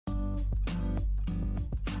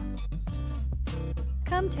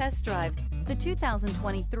Come test drive the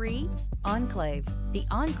 2023 Enclave. The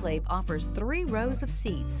Enclave offers 3 rows of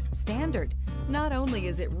seats, standard. Not only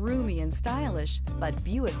is it roomy and stylish, but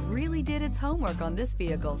Buick really did its homework on this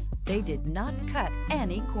vehicle. They did not cut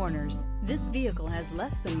any corners. This vehicle has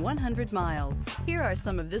less than 100 miles. Here are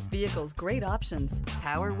some of this vehicle's great options: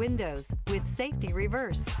 power windows with safety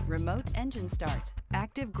reverse, remote engine start,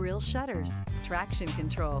 active grille shutters, traction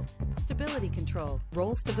control, stability control,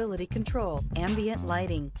 roll stability control, ambient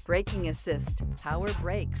lighting, braking assist, power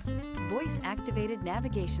brakes, voice activated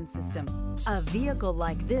navigation system. A vehicle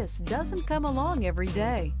like this doesn't come along every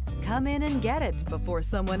day. Come in and get it before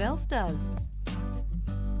someone else does.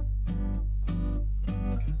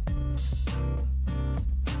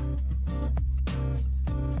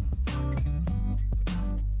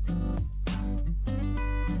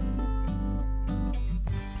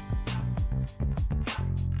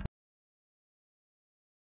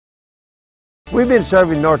 We've been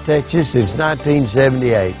serving North Texas since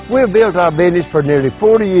 1978. We've built our business for nearly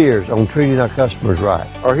 40 years on treating our customers right.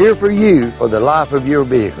 Are here for you for the life of your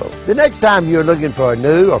vehicle. The next time you're looking for a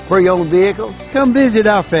new or pre-owned vehicle, come visit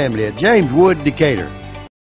our family at James Wood Decatur.